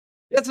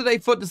Yesterday,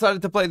 FUT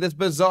decided to play this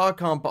bizarre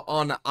comp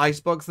on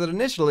Icebox that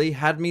initially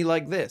had me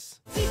like this.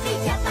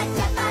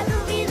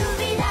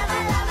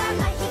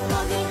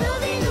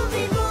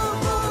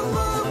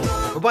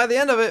 But by the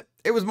end of it,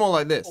 it was more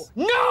like this.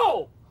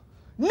 No!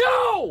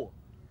 No!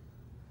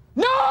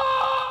 No!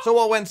 So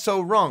what went so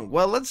wrong?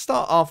 Well, let's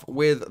start off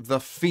with the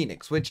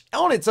Phoenix, which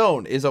on its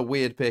own is a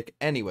weird pick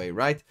anyway,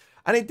 right?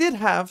 And it did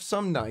have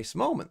some nice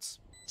moments.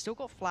 Still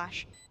got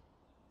Flash.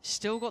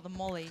 Still got the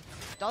Molly.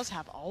 Does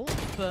have ult,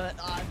 but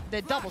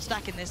they're double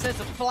stacking this. There's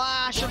the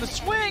Flash and the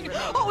swing.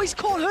 Oh, he's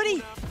caught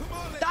Hoodie.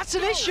 That's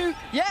an issue.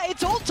 Yeah,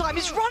 it's ult time.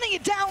 He's running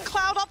it down.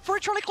 Cloud up for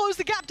it, trying to close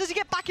the gap. Does he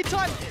get back in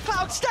time?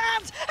 Cloud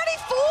stands, and he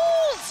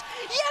falls!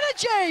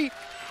 Yetajay!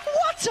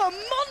 What a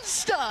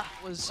monster!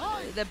 Was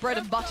their bread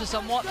and butter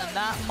somewhat, and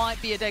that might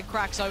be a dead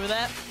cracks over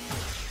there.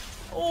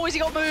 Oh, has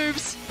he got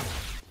moves?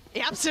 He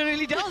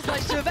absolutely does.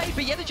 Nice to evade,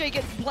 but Yetajay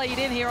gets played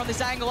in here on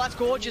this angle. That's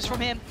gorgeous from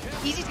him.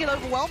 Easy to get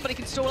overwhelmed, but he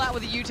can stall out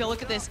with a util.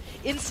 Look at this.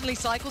 Instantly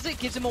cycles it,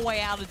 gives him a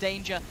way out of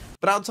danger.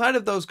 But outside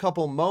of those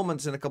couple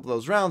moments in a couple of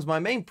those rounds, my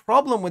main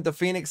problem with the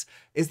Phoenix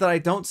is that I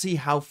don't see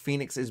how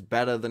Phoenix is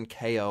better than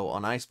KO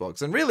on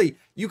Icebox. And really,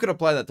 you could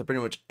apply that to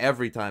pretty much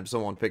every time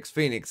someone picks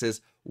Phoenix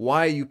is,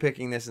 why are you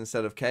picking this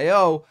instead of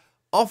KO?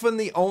 Often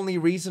the only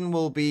reason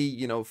will be,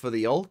 you know, for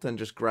the ult and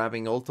just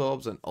grabbing ult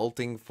orbs and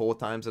ulting 4.5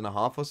 times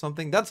or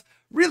something. That's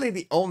really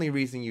the only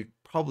reason you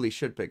probably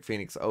should pick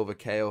Phoenix over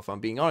KO, if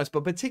I'm being honest.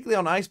 But particularly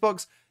on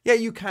Icebox, yeah,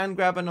 you can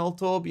grab an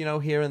ult orb, you know,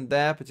 here and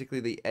there.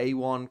 Particularly the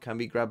A1 can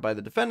be grabbed by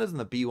the defenders and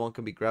the B1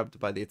 can be grabbed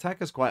by the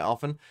attackers quite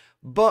often.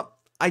 But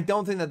I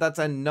don't think that that's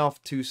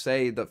enough to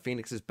say that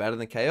Phoenix is better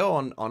than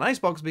KO on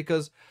Icebox,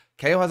 because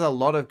KO has a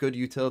lot of good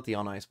utility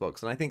on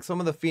Icebox. And I think some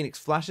of the Phoenix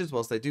flashes,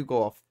 whilst they do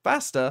go off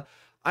faster,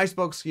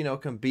 Icebox, you know,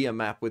 can be a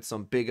map with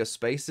some bigger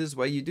spaces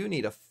where you do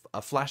need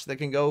a flash that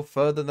can go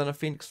further than a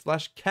Phoenix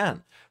flash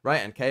can, right?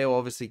 And KO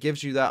obviously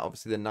gives you that.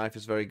 Obviously, the knife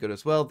is very good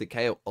as well. The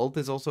KO ult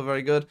is also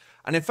very good.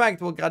 And in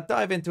fact, we'll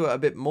dive into it a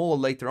bit more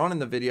later on in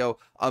the video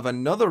of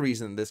another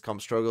reason this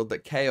comp struggled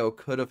that KO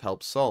could have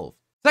helped solve.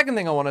 Second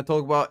thing I want to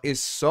talk about is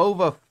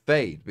Sova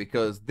Fade,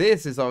 because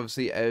this is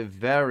obviously a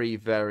very,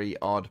 very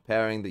odd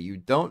pairing that you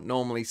don't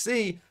normally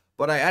see,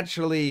 but I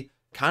actually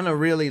kind of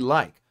really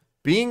like.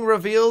 Being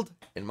revealed,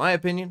 in my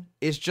opinion,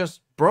 is just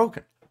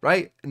broken,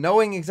 right?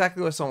 Knowing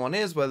exactly where someone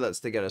is, whether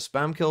it's to get a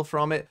spam kill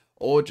from it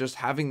or just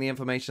having the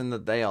information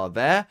that they are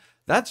there,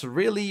 that's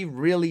really,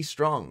 really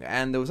strong.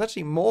 And there was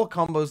actually more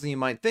combos than you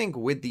might think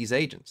with these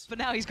agents. But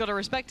now he's got to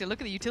respect it.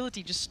 Look at the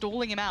utility just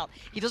stalling him out.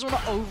 He doesn't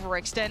want to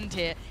overextend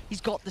here.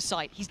 He's got the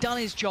sight. He's done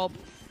his job.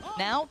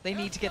 Now they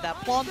need to get that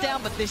plant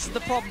down, but this is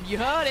the problem. You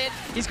heard it.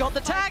 He's got the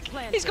tag.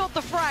 He's got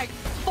the frag.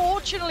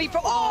 Fortunately for...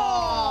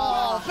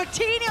 Oh!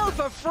 Fatinho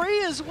for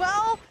free as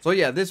well. So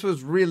yeah, this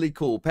was really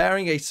cool.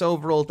 Pairing a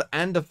Silver ult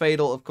and a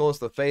Fatal. Of course,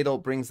 the Fatal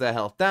brings their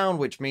health down,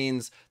 which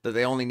means that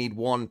they only need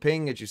one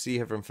ping, as you see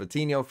here from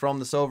Fatinho, from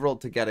the Silver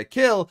ult to get a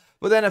kill.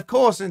 But then, of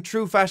course, in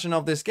true fashion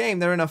of this game,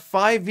 they're in a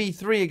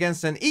 5v3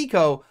 against an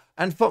eco,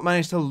 and FUT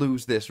managed to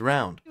lose this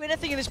round.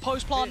 Anything in this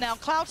post plant now.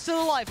 Cloud's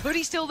still alive.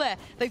 Hoodie's still there.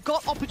 They've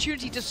got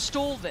opportunity to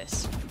stall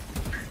this.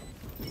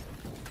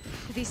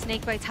 These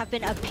snake bites have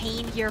been a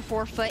pain here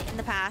for FUT in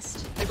the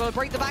past. They've got to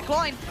break the back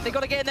line. They've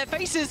got to get in their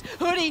faces.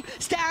 Hoodie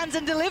stands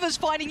and delivers,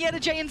 finding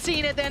Yetajay and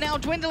seeing it. They're now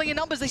dwindling in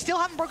numbers. They still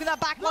haven't broken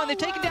that back line. They've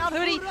taken down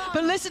Hoodie,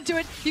 but listen to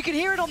it. You can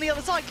hear it on the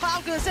other side.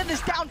 Cloud going to send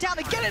this downtown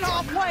and get it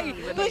halfway.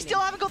 But they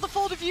still haven't got the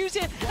full defuse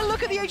here. And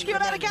look at the HP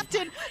on our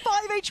captain. 5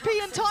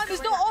 HP and time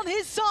is not on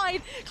his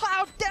side.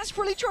 Cloud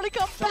desperately trying to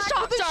come back.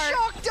 The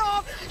shock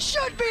dart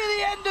should be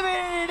the end of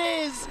it.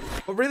 It is.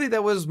 But really,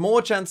 there was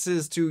more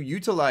chances to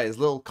utilize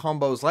little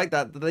combos like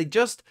that they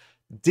just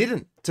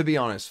didn't, to be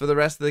honest, for the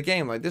rest of the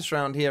game. Like this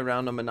round here,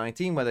 round number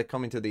 19, where they're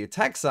coming to the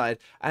attack side,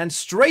 and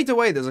straight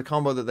away there's a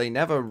combo that they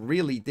never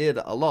really did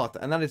a lot,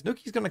 and that is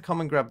Nuki's going to come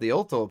and grab the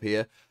ult orb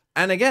here.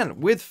 And again,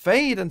 with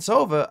Fade and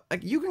Sova,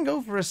 like, you can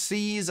go for a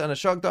Seize and a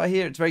Shock Dart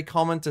here. It's very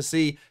common to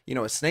see, you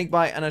know, a Snake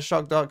Bite and a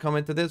Shock Dart come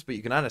into this, but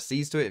you can add a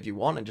Seize to it if you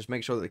want and just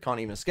make sure that they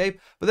can't even escape.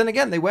 But then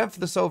again, they went for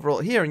the Sova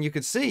ult here, and you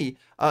could see,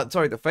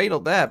 sorry, the Fade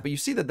ult there, but you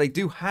see that they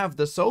do have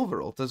the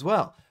Sova ult as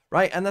well,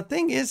 right? And the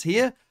thing is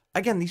here,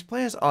 again, these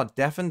players are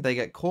deafened. They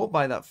get caught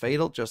by that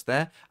Fatal just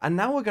there. And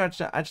now we're going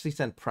to actually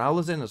send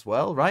Prowlers in as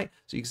well, right?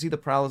 So you can see the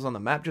Prowlers on the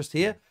map just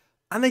here.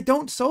 And they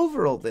don't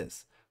Sova ult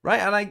this, right?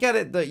 And I get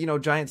it that, you know,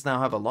 Giants now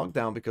have a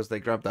lockdown because they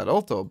grabbed that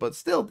ulto. But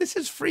still, this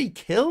is free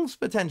kills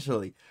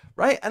potentially,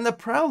 right? And the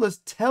Prowlers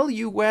tell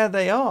you where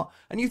they are.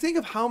 And you think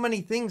of how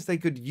many things they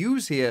could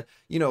use here,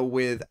 you know,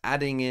 with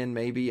adding in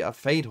maybe a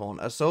Fade Horn,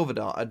 a Sova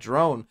Dart, a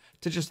drone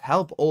to just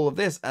help all of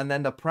this. And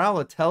then the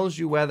Prowler tells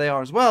you where they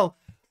are as well.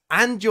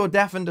 And you're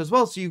deafened as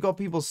well, so you've got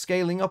people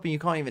scaling up and you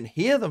can't even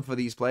hear them for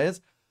these players.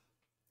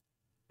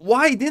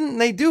 Why didn't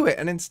they do it?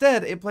 And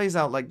instead, it plays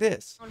out like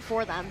this.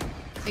 For them.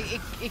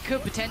 It could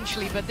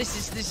potentially, but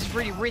this is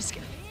really risky.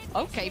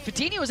 Okay,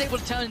 Fatinho was able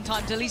to turn in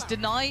time to at least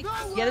deny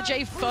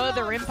Yetajay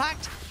further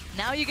impact.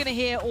 Now you're going to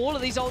hear all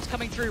of these ults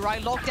coming through,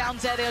 right?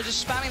 Lockdowns there, they're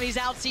just spamming these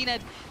out. CNED,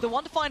 the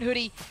one to find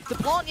Hoodie. The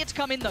plant yet to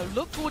come in, though.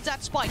 Look towards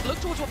that spike. Look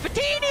towards what?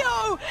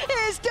 Fatinho!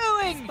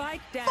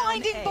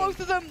 finding both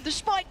of them. The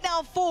spike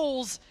now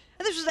falls.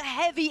 And this was a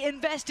heavy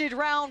invested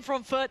round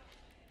from FUT.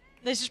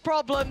 This is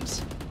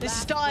problems. This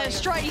is dire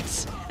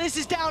straits. This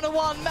is down to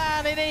one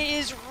man, and it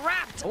is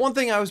wrapped. One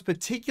thing I was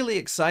particularly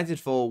excited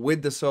for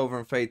with the Sova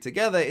and Fade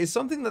together is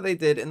something that they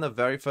did in the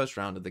very first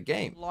round of the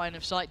game. Line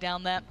of sight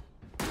down there.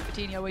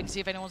 Coutinho waiting to see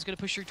if anyone's going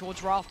to push through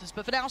towards rafters,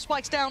 but for now,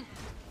 spike's down.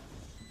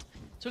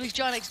 So at least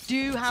Giantx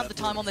do have the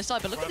time on their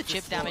side, but look at the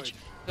chip damage.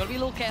 Got to be a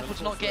little careful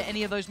to not get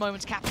any of those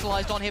moments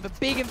capitalized on here, but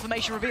big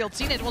information revealed.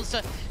 CNED wants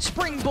to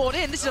springboard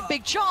in. This is a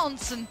big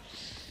chance, and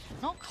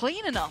not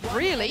clean enough,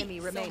 really.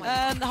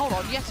 Hold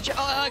on, you have to check.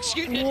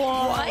 Excuse me.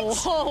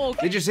 What?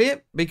 Did you see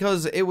it?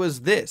 Because it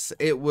was this.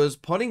 It was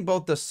putting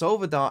both the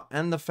Sova Dart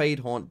and the Fade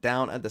Haunt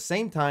down at the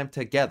same time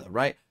together,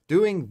 right?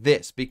 Doing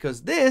this,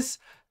 because this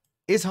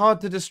is hard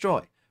to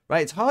destroy,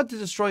 right? It's hard to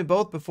destroy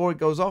both before it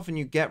goes off and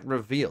you get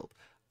revealed.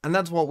 And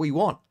that's what we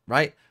want,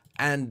 right?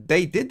 And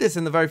they did this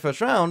in the very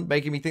first round,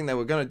 making me think they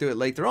were going to do it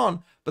later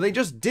on, but they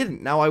just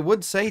didn't. Now, I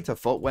would say to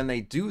FUT, when they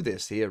do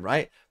this here,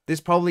 right,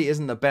 this probably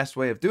isn't the best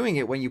way of doing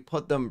it when you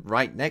put them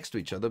right next to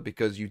each other,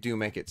 because you do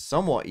make it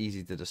somewhat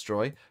easy to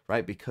destroy,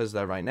 right, because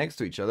they're right next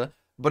to each other.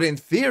 But in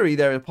theory,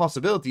 there are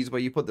possibilities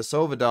where you put the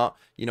Sova Dart,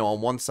 you know, on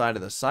one side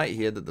of the site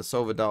here, that the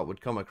Sova Dart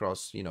would come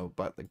across, you know,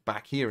 but like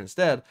back here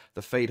instead.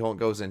 The Fade Haunt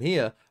goes in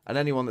here, and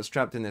anyone that's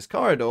trapped in this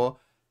corridor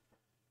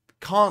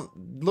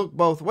can't look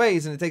both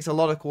ways, and it takes a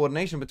lot of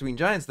coordination between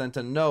Giants then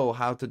to know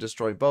how to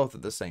destroy both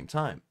at the same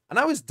time. And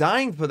I was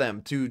dying for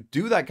them to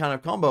do that kind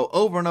of combo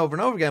over and over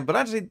and over again, but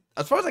actually,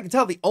 as far as I can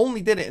tell, they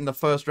only did it in the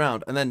first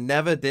round and then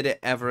never did it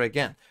ever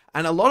again.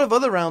 And a lot of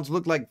other rounds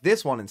look like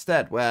this one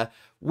instead, where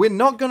we're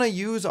not going to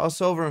use our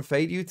Sova and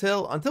Fade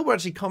util until we're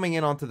actually coming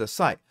in onto the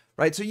site,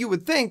 right? So you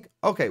would think,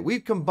 okay, we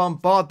can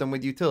bombard them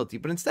with utility,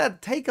 but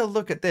instead, take a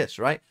look at this,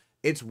 right?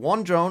 It's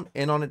one drone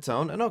in on its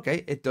own, and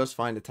okay, it does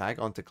find a tag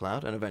onto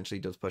Cloud and eventually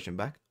does push him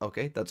back.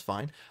 Okay, that's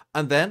fine.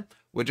 And then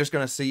we're just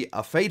going to see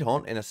a Fade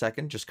Haunt in a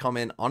second just come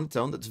in on its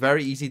own. That's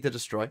very easy to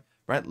destroy,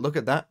 right? Look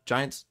at that.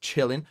 Giants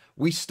chilling.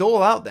 We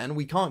stall out then.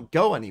 We can't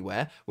go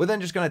anywhere. We're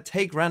then just going to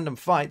take random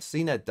fights.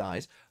 CNED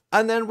dies.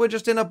 And then we're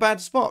just in a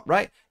bad spot,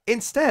 right?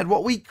 Instead,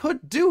 what we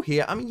could do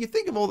here, I mean, you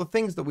think of all the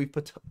things that we've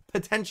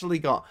potentially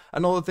got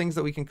and all the things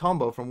that we can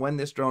combo from when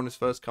this drone is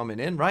first coming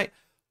in, right?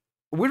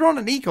 We're on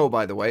an eco,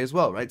 by the way, as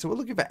well, right? So we're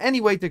looking for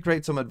any way to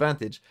create some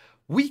advantage.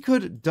 We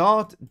could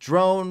dart,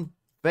 drone,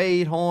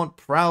 Fade, Haunt,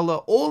 Prowler,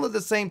 all at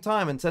the same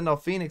time and send our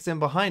Phoenix in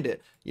behind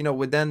it, you know,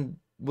 with then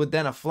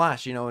a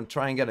flash, you know, and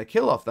try and get a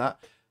kill off that.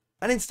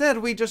 And instead,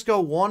 we just go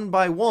one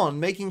by one,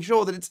 making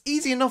sure that it's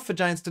easy enough for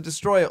Giants to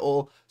destroy it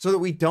all so that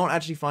we don't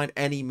actually find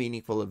any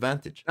meaningful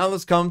advantage. Now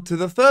let's come to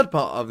the third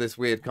part of this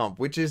weird comp,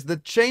 which is the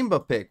Chamber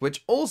pick,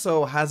 which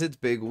also has its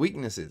big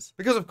weaknesses.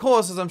 Because of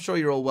course, as I'm sure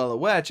you're all well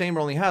aware, Chamber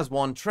only has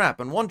one trap,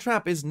 and one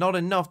trap is not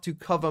enough to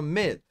cover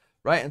mid,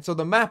 right? And so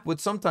the map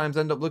would sometimes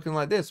end up looking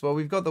like this. Well,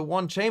 we've got the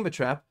one Chamber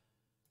trap,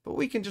 but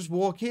we can just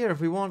walk here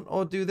if we want,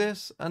 or do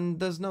this,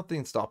 and there's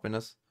nothing stopping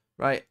us.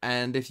 Right,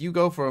 and if you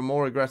go for a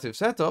more aggressive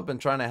setup and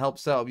trying to help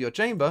set up your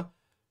chamber,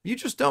 you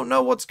just don't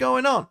know what's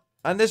going on.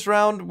 And this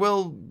round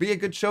will be a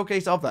good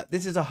showcase of that.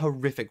 This is a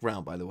horrific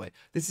round, by the way.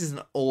 This is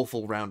an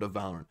awful round of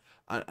Valorant.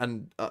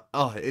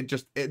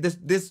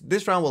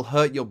 This round will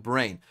hurt your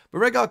brain. But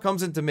Redguard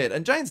comes into mid,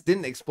 and Giants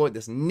didn't exploit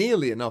this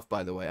nearly enough,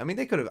 by the way. I mean,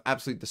 they could have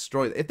absolutely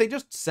destroyed it. If they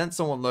just sent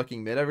someone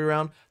lurking mid every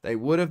round, they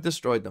would have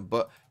destroyed them.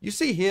 But you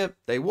see here,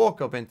 they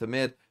walk up into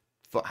mid,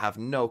 have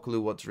no clue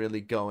what's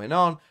really going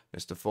on.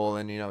 Mr.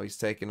 Fallen, you know, he's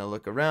taking a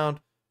look around.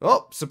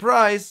 Oh,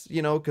 surprise,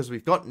 you know, because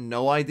we've got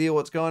no idea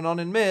what's going on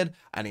in mid,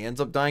 and he ends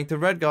up dying to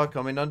Redguard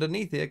coming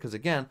underneath here, because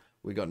again,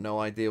 we got no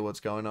idea what's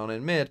going on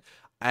in mid,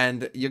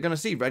 and you're going to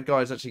see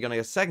Redguard is actually going to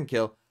get a second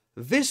kill.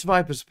 This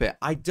Viper's Pit,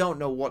 I don't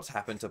know what's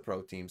happened to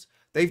pro teams.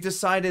 They've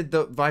decided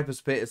that Viper's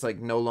Pit is like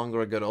no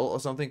longer a good ult or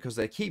something because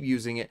they keep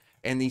using it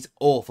in these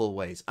awful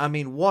ways. I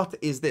mean, what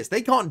is this?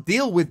 They can't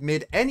deal with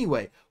mid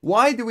anyway.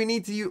 Why do we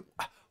need to use...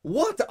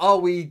 What are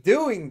we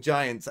doing,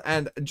 Giants?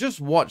 And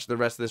just watch the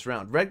rest of this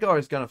round. Redguard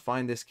is going to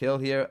find this kill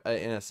here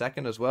in a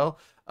second as well,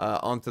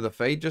 onto the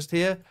Fade just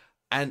here.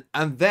 And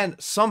then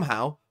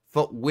somehow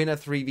FUT win a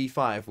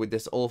 3v5 with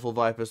this awful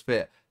Viper's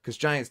Pit, because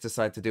Giants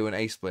decide to do an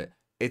A split.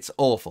 It's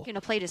awful. You're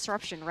going to play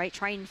disruption, right?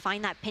 Try and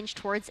find that pinch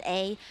towards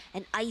A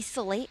and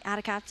isolate out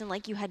of Captain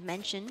like you had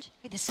mentioned.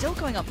 They're still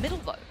going up middle,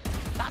 though.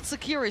 That's the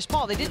curious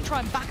part. They didn't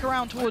try and back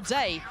around towards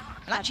A.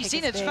 And actually,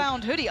 CNED's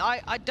found Hoodie.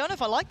 I don't know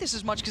if I like this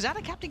as much, because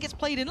Ada Captain gets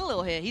played in a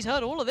little here. He's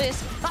heard all of this.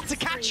 That's a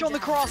catch on the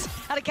cross.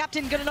 Ada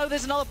Captain going to know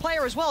there's another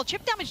player as well.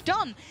 Chip damage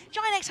done.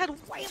 Giantx had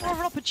way more of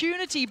an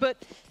opportunity, but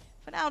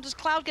for now, does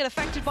Cloud get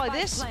affected by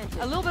this?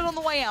 A little bit on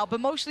the way out, but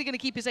mostly going to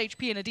keep his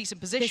HP in a decent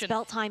position. This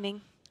belt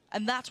timing.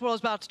 And that's what I was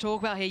about to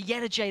talk about here.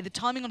 Giantx, the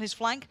timing on his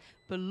flank.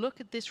 But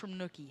look at this from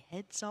Nookie.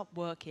 Heads up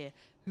work here.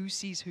 Who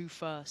sees who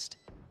first?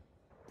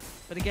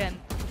 But again,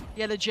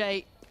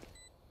 Giantx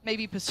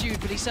maybe pursued,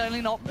 but he's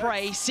certainly not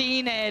prey.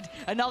 CNED,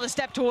 another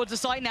step towards the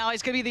site now.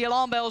 It's going to be the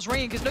alarm bells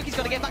ringing because Nookie's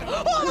got to get back.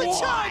 Oh,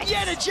 the time,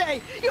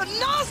 Giantx! You're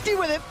nasty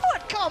with it.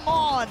 FUT, come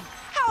on!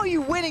 How are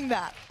you winning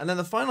that? And then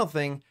the final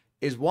thing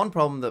is one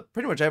problem that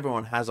pretty much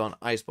everyone has on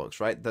Icebox,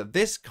 right? That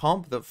this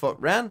comp that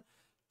FUT ran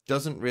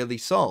doesn't really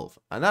solve.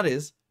 And that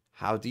is,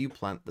 how do you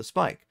plant the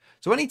spike?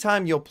 So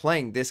anytime you're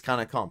playing this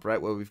kind of comp,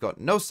 right, where we've got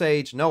no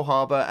Sage, no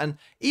Harbor, and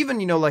even,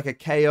 you know, like a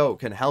KO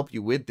can help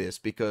you with this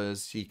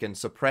because he can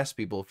suppress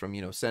people from,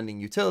 you know, sending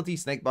utility,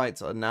 snake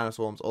bites,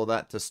 nanoswarms, all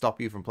that to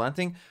stop you from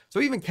planting. So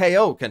even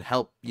KO can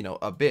help, you know,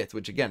 a bit,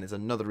 which again is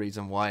another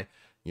reason why,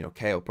 you know,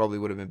 KO probably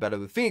would have been better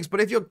with Phoenix. But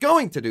if you're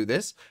going to do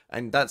this,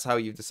 and that's how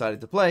you've decided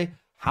to play,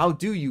 how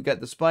do you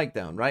get the spike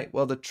down, right?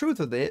 Well, the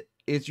truth of it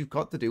is you've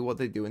got to do what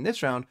they do in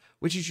this round,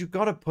 which is you've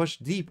got to push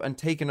deep and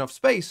take enough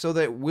space so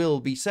that it will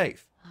be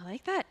safe. I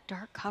like that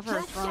dark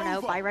cover thrown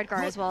out by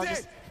Redgar as well.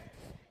 Just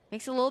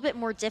makes it a little bit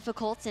more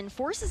difficult and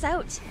forces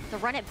out the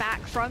run it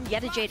back from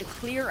Giantx to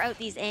clear out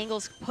these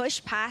angles,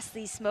 push past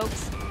these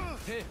smokes.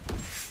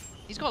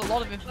 He's got a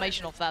lot of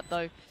information off that,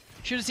 though.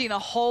 Should have seen a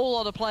whole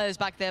lot of players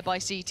back there by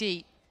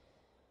CT.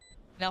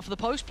 Now, for the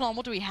post plan,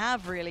 what do we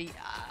have, really?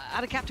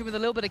 Add a captain with a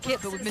little bit of kit,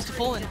 but with Mr.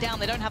 Fallen down,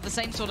 they don't have the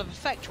same sort of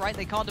effect, right?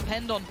 They can't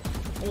depend on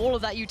all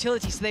of that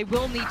utility, so they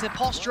will need to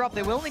posture up.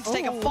 They will need to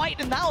take a fight,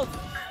 and that'll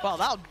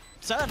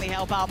certainly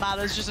help out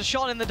Matters. Just a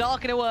shot in the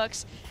dark, and it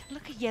works.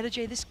 Look at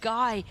Giantx, this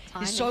guy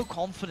is so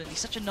confident. He's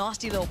such a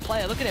nasty little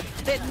player. Look at him.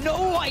 They had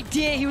no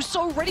idea. He was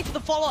so ready for the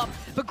follow-up.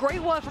 But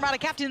great work from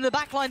Captain in the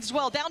backlines as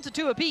well. Down to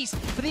 2 apiece.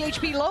 But the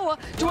HP lower,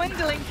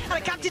 dwindling.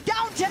 Captain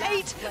down to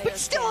 8, but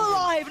still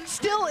alive and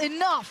still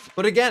enough.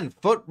 But again,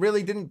 FUT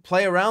really didn't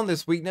play around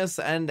this weakness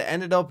and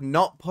ended up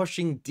not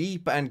pushing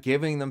deep and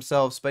giving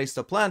themselves space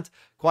to plant.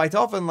 Quite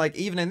often, like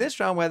even in this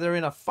round where they're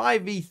in a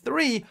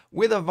 5v3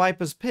 with a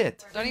Viper's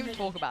Pit. Don't even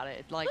talk about it.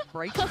 It like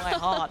breaks my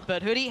heart.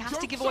 But Hoodie has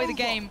to give away the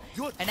game.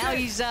 And now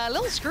he's a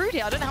little screwed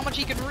here. I don't know how much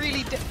he can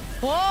really do.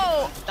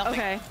 Whoa! Nothing.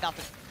 Okay.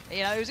 Nothing.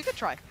 You know, it was a good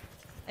try.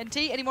 NT,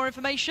 any more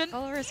information? A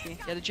little risky.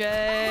 Yeah, the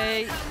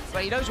J.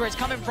 Well, he knows where it's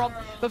coming from.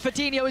 But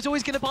Fatinho is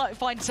always going to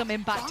find some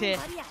impact here.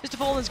 Mr.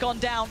 Fallen's gone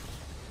down.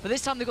 But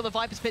this time they've got the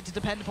Viper's Pit to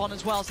depend upon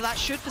as well, so that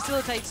should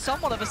facilitate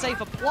somewhat of a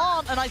safer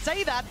plant. And I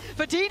say that,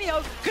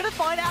 Fatinho gonna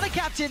find out a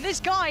captain. This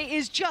guy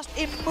is just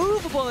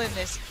immovable in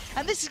this.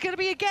 And this is gonna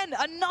be, again,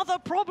 another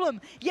problem.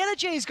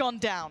 Giantx's gone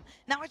down.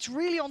 Now it's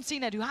really on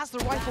CNED, who has the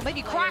rifle,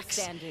 maybe cracks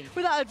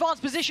with that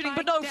advanced positioning,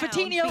 but no,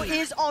 Fatinho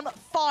is on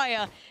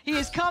fire. He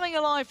is coming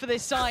alive for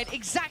this side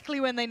exactly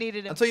when they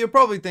needed him. And so you're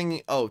probably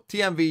thinking, oh,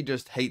 TMV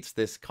just hates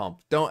this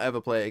comp. Don't ever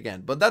play it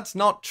again. But that's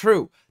not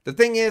true. The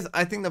thing is,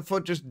 I think the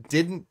FUT just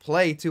didn't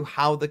play to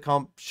how the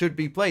comp should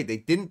be played. They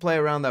didn't play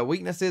around their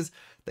weaknesses.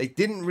 They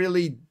didn't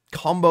really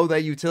combo their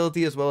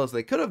utility as well as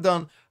they could have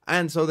done.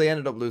 And so they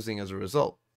ended up losing as a result.